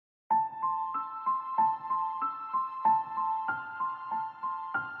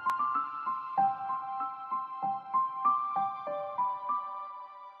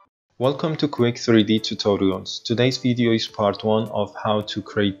Welcome to Quick 3D Tutorials. Today's video is part 1 of how to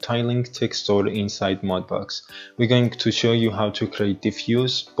create tiling texture inside Mudbox. We're going to show you how to create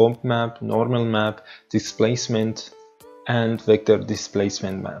diffuse, bump map, normal map, displacement, and vector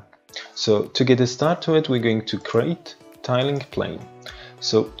displacement map. So to get a start to it, we're going to create tiling plane.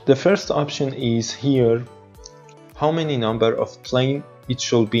 So the first option is here, how many number of plane it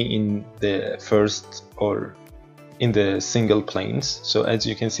should be in the first or in the single planes. So as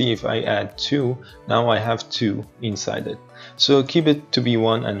you can see, if I add 2, now I have 2 inside it. So keep it to be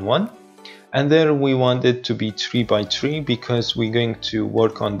 1 and 1, and there we want it to be 3 by 3 because we're going to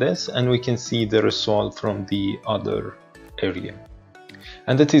work on this and we can see the result from the other area.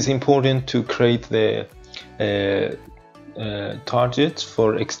 And that is important to create the target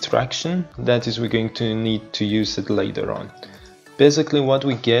for extraction. That is, we're going to need to use it later on. Basically what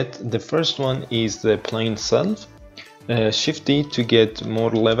we get, the first one is the plane itself. Shift D to get more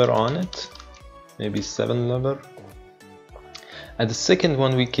lever on it, maybe 7 lever. And the second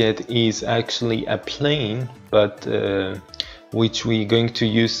one we get is actually a plane, but which we're going to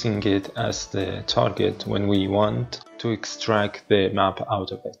using it as the target when we want to extract the map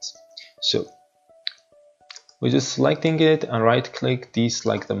out of it. So we're just selecting it and right click,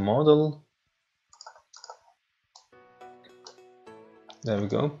 deselect the model. There we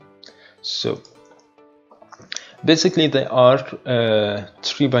go. So basically they are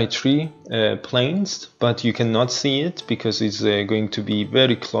 3 by 3 planes, but you cannot see it because it's going to be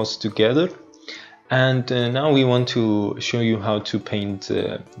very close together. And now we want to show you how to paint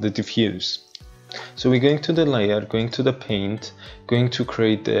the diffuse. So we're going to the layer, going to the paint, going to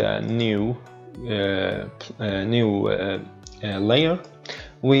create a new layer.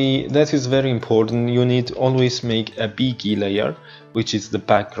 That is very important. You need always make a biggie layer, which is the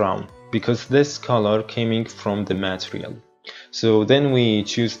background, because this color coming from the material. So then we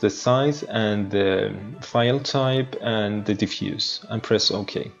choose the size and the file type and the diffuse and press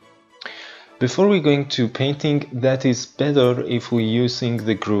OK. Before we going to painting, that is better if we're using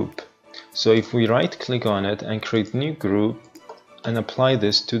the group. So if we right click on it and create new group and apply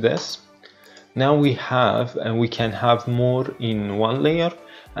this to this, now we have and we can have more in one layer,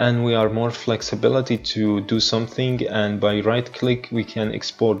 and we are more flexibility to do something, and by right click we can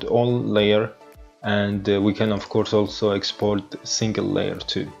export all layer, and we can of course also export single layer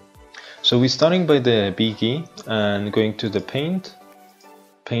too. So we're starting by the biggie and going to the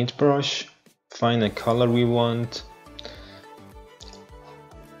paintbrush, find a color we want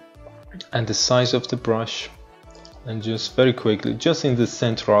and the size of the brush, and just very quickly, just in the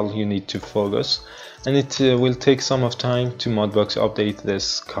central you need to focus, and it will take some of time to Mudbox update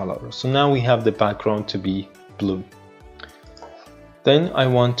this color. So now we have the background to be blue. Then I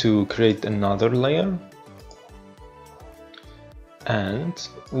want to create another layer, and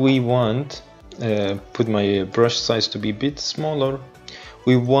we want put my brush size to be a bit smaller.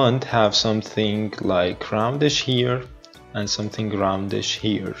 We want have something like roundish here and something roundish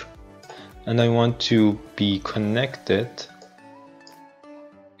here, and I want to be connected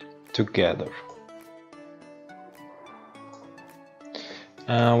together.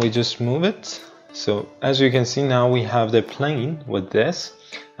 We just move it. So as you can see, now we have the plane with this,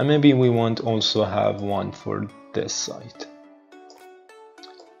 and maybe we want also have one for this side.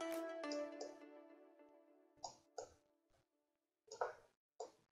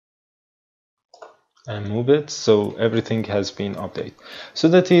 And move it so everything has been updated. So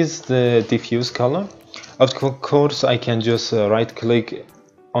that is the diffuse color. Of course I can just right click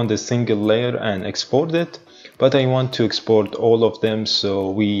on the single layer and export it, but I want to export all of them,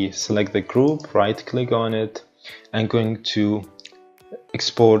 so we select the group, right click on it, and going to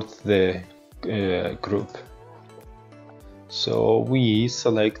export the group. So we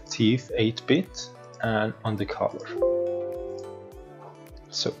select TIFF 8-bit and on the color.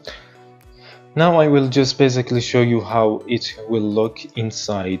 So now I will just basically show you how it will look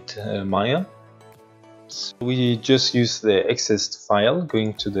inside Maya. So we just use the accessed file,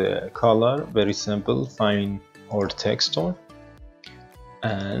 going to the color, very simple, find our texture,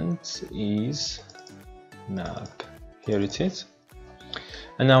 and is map. Here it is.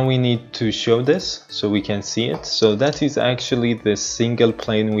 And now we need to show this so we can see it. So that is actually the single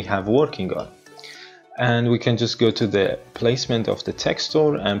plane we have working on. And we can just go to the placement of the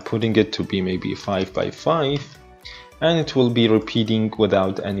texture and putting it to be maybe 5 by 5, and it will be repeating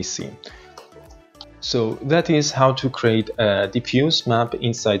without any seam. So that is how to create a diffuse map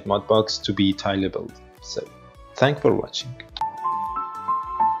inside Mudbox to be tileable. So thanks for watching.